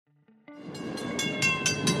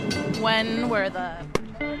when, where the...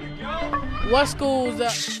 What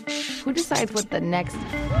schools... Who decides what the next...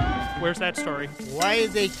 Where's that story? Why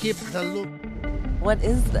they keep the loop? What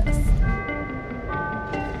is this?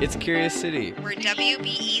 It's Curious City, where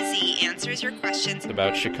WBEZ answers your questions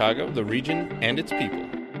about Chicago, the region, and its people.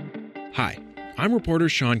 Hi, I'm reporter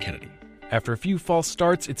Sean Kennedy. After a few false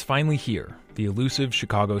starts, it's finally here, the elusive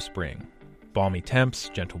Chicago spring. Balmy temps,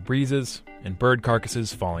 gentle breezes, and bird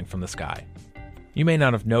carcasses falling from the sky. You may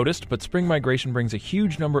not have noticed, but spring migration brings a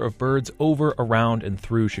huge number of birds over, around, and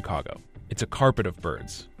through Chicago. It's a carpet of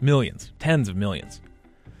birds. Millions, tens of millions.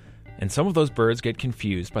 And some of those birds get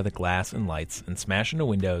confused by the glass and lights and smash into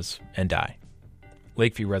windows and die.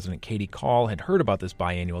 Lakeview resident Katie Call had heard about this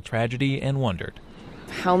biannual tragedy and wondered.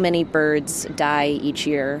 How many birds die each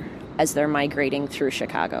year as they're migrating through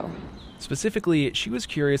Chicago? Specifically, she was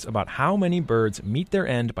curious about how many birds meet their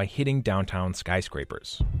end by hitting downtown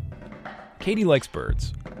skyscrapers. Katie likes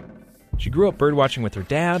birds. She grew up birdwatching with her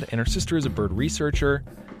dad, and her sister is a bird researcher,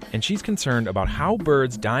 and she's concerned about how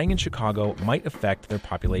birds dying in Chicago might affect their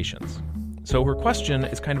populations. So her question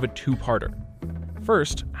is kind of a two-parter.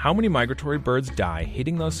 First, how many migratory birds die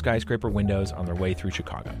hitting those skyscraper windows on their way through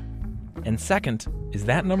Chicago? And second, is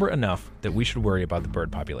that number enough that we should worry about the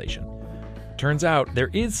bird population? Turns out there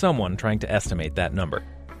is someone trying to estimate that number.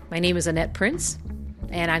 My name is Annette Prince,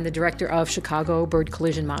 and I'm the director of Chicago Bird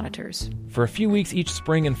Collision Monitors. For a few weeks each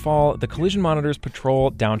spring and fall, the collision monitors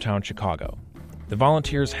patrol downtown Chicago. The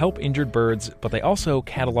volunteers help injured birds, but they also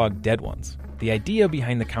catalog dead ones. The idea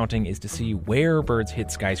behind the counting is to see where birds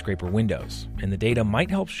hit skyscraper windows, and the data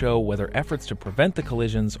might help show whether efforts to prevent the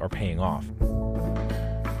collisions are paying off.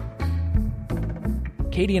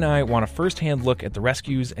 Katie and I want a first-hand look at the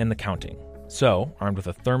rescues and the counting. So, armed with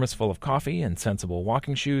a thermos full of coffee and sensible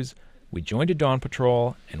walking shoes, we joined a dawn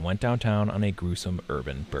patrol and went downtown on a gruesome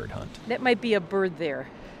urban bird hunt. That might be a bird there.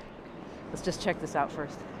 Let's just check this out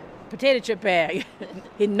first. Potato chip bag.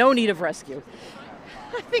 In no need of rescue.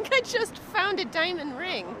 I think I just found a diamond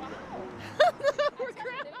ring.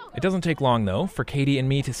 It doesn't take long, though, for Katie and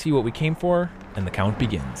me to see what we came for, and the count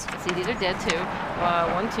begins. See, these are dead, too.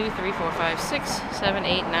 1, 2, 3, 4, 5, 6, 7,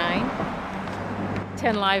 8, 9.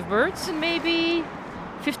 10 live birds and maybe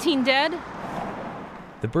 15 dead.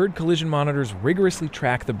 The bird collision monitors rigorously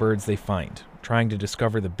track the birds they find, trying to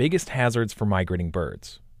discover the biggest hazards for migrating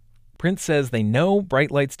birds. Prince says they know bright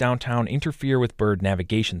lights downtown interfere with bird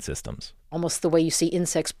navigation systems. Almost the way you see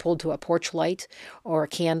insects pulled to a porch light or a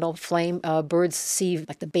candle flame, birds see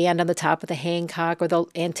like the band on the top of the Hancock or the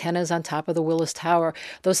antennas on top of the Willis Tower.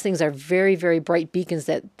 Those things are very, very bright beacons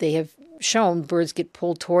that they have shown birds get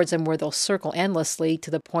pulled towards them, where they'll circle endlessly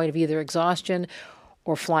to the point of either exhaustion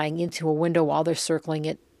or flying into a window while they're circling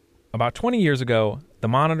it. About 20 years ago, the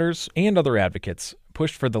monitors and other advocates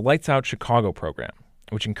pushed for the Lights Out Chicago program,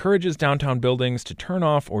 which encourages downtown buildings to turn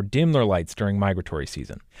off or dim their lights during migratory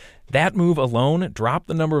season. That move alone dropped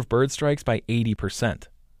the number of bird strikes by 80%.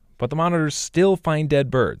 But the monitors still find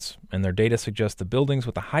dead birds, and their data suggests the buildings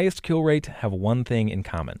with the highest kill rate have one thing in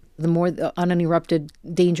common. The more uninterrupted,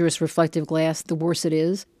 dangerous reflective glass, the worse it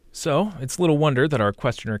is. So, it's little wonder that our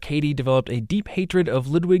questioner Katie developed a deep hatred of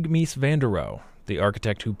Ludwig Mies van der Rohe, the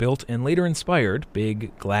architect who built and later inspired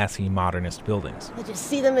big, glassy, modernist buildings. I just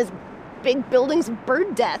see them as big buildings of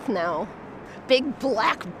bird death now. Big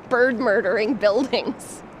black bird murdering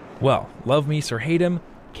buildings. Well, love Mies or hate him,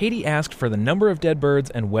 Katie asked for the number of dead birds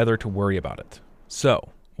and whether to worry about it. So,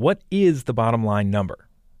 what is the bottom line number?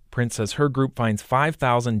 Prince says her group finds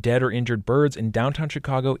 5,000 dead or injured birds in downtown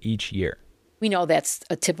Chicago each year. We know that's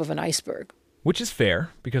a tip of an iceberg. Which is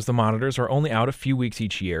fair, because the monitors are only out a few weeks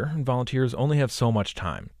each year, and volunteers only have so much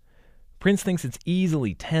time. Prince thinks it's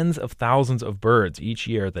easily tens of thousands of birds each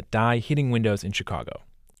year that die hitting windows in Chicago.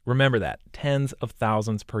 Remember that, tens of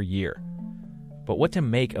thousands per year. But what to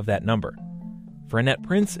make of that number? For Annette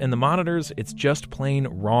Prince and the monitors, it's just plain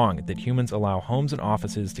wrong that humans allow homes and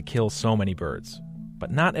offices to kill so many birds.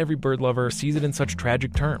 But not every bird lover sees it in such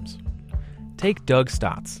tragic terms. Take Doug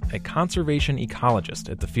Stotts, a conservation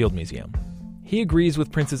ecologist at the Field Museum. He agrees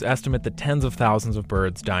with Prince's estimate that tens of thousands of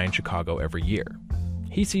birds die in Chicago every year.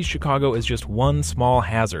 He sees Chicago as just one small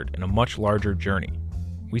hazard in a much larger journey.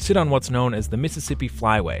 We sit on what's known as the Mississippi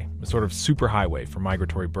Flyway, a sort of superhighway for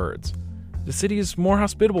migratory birds. The city is more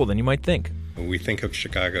hospitable than you might think. We think of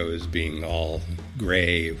Chicago as being all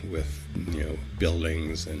gray with,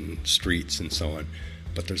 buildings and streets and so on.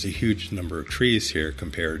 But there's a huge number of trees here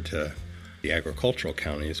compared to the agricultural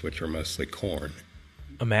counties, which are mostly corn.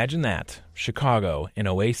 Imagine that, Chicago, an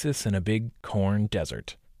oasis in a big corn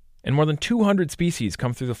desert. And more than 200 species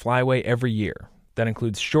come through the flyway every year. That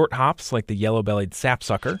includes short hops like the yellow-bellied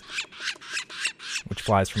sapsucker, which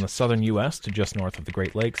flies from the southern U.S. to just north of the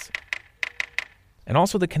Great Lakes, and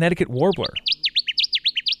also the Connecticut warbler,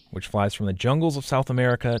 which flies from the jungles of South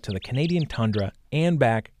America to the Canadian tundra and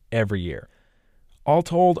back every year. All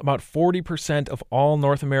told, about 40% of all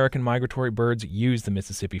North American migratory birds use the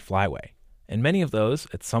Mississippi Flyway, and many of those,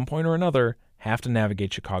 at some point or another, have to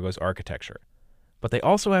navigate Chicago's architecture. But they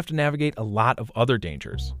also have to navigate a lot of other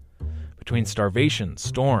dangers. Between starvation,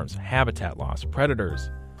 storms, habitat loss,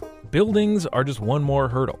 predators, buildings are just one more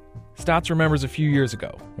hurdle. Stotts remembers a few years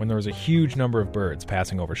ago when there was a huge number of birds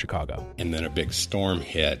passing over Chicago. And then a big storm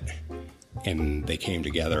hit, and they came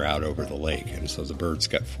together out over the lake. And so the birds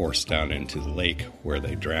got forced down into the lake where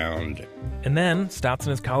they drowned. And then Stotts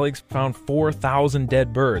and his colleagues found 4,000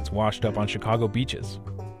 dead birds washed up on Chicago beaches.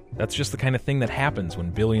 That's just the kind of thing that happens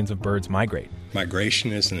when billions of birds migrate.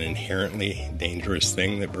 Migration is an inherently dangerous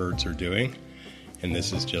thing that birds are doing, and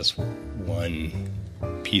this is just one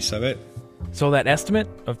piece of it. So that estimate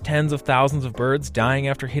of tens of thousands of birds dying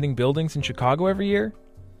after hitting buildings in Chicago every year?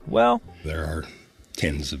 Well, there are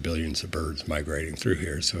tens of billions of birds migrating through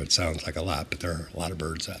here, so it sounds like a lot, but there are a lot of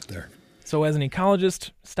birds out there. So as an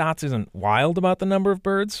ecologist, Stotts isn't wild about the number of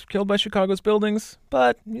birds killed by Chicago's buildings,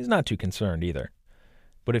 but he's not too concerned either.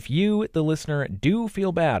 But if you, the listener, do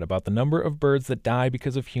feel bad about the number of birds that die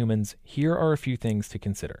because of humans, here are a few things to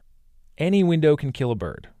consider. Any window can kill a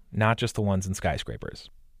bird, not just the ones in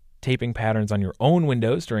skyscrapers. Taping patterns on your own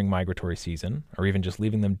windows during migratory season, or even just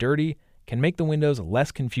leaving them dirty, can make the windows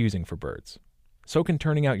less confusing for birds. So can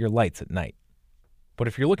turning out your lights at night. But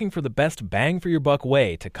if you're looking for the best bang for your buck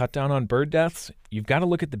way to cut down on bird deaths, you've got to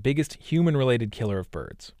look at the biggest human-related killer of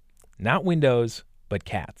birds. Not windows, but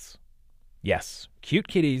cats. Yes, cute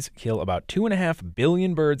kitties kill about 2.5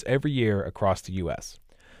 billion birds every year across the U.S.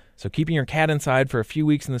 So keeping your cat inside for a few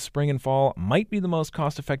weeks in the spring and fall might be the most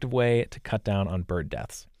cost-effective way to cut down on bird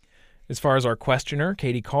deaths. As far as our questioner,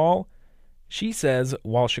 Katie Call, she says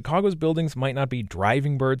while Chicago's buildings might not be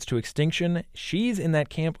driving birds to extinction, she's in that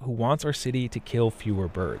camp who wants our city to kill fewer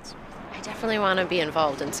birds. I definitely want to be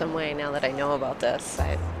involved in some way now that I know about this,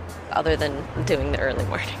 other than doing the early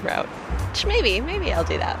morning route. Which maybe I'll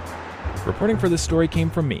do that. Reporting for this story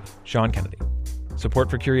came from me, Sean Kennedy.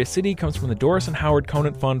 Support for Curious City comes from the Doris and Howard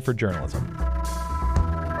Conant Fund for Journalism.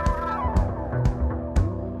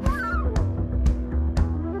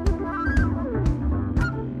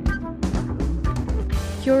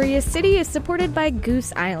 Curious City is supported by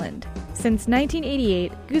Goose Island. Since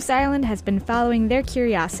 1988, Goose Island has been following their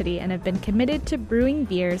curiosity and have been committed to brewing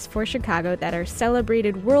beers for Chicago that are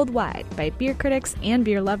celebrated worldwide by beer critics and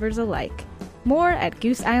beer lovers alike. More at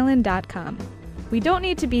gooseisland.com. We don't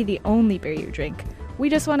need to be the only beer you drink. We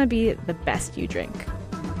just want to be the best you drink.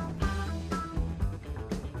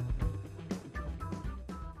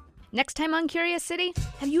 Next time on Curious City,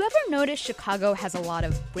 have you ever noticed Chicago has a lot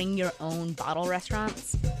of bring-your-own-bottle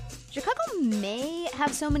restaurants? Chicago may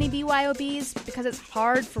have so many BYOBs because it's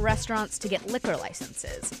hard for restaurants to get liquor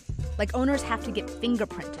licenses. Like, owners have to get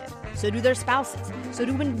fingerprinted. So do their spouses. So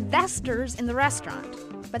do investors in the restaurant.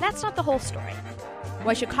 But that's not the whole story.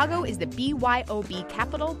 Why Chicago is the BYOB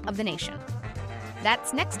capital of the nation.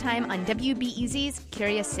 That's next time on WBEZ's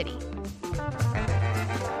Curious City.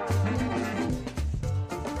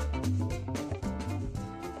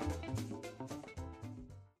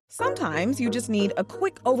 Sometimes you just need a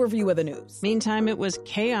quick overview of the news. Meantime, it was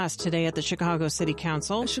chaos today at the Chicago City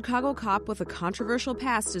Council. A Chicago cop with a controversial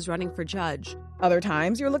past is running for judge. Other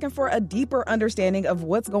times, you're looking for a deeper understanding of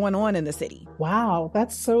what's going on in the city. Wow,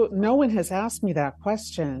 that's so... No one has asked me that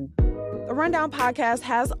question. The Rundown podcast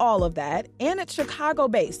has all of that, and it's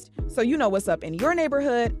Chicago-based, so you know what's up in your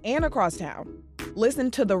neighborhood and across town.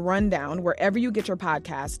 Listen to The Rundown wherever you get your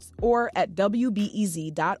podcasts or at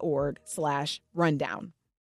wbez.org/rundown.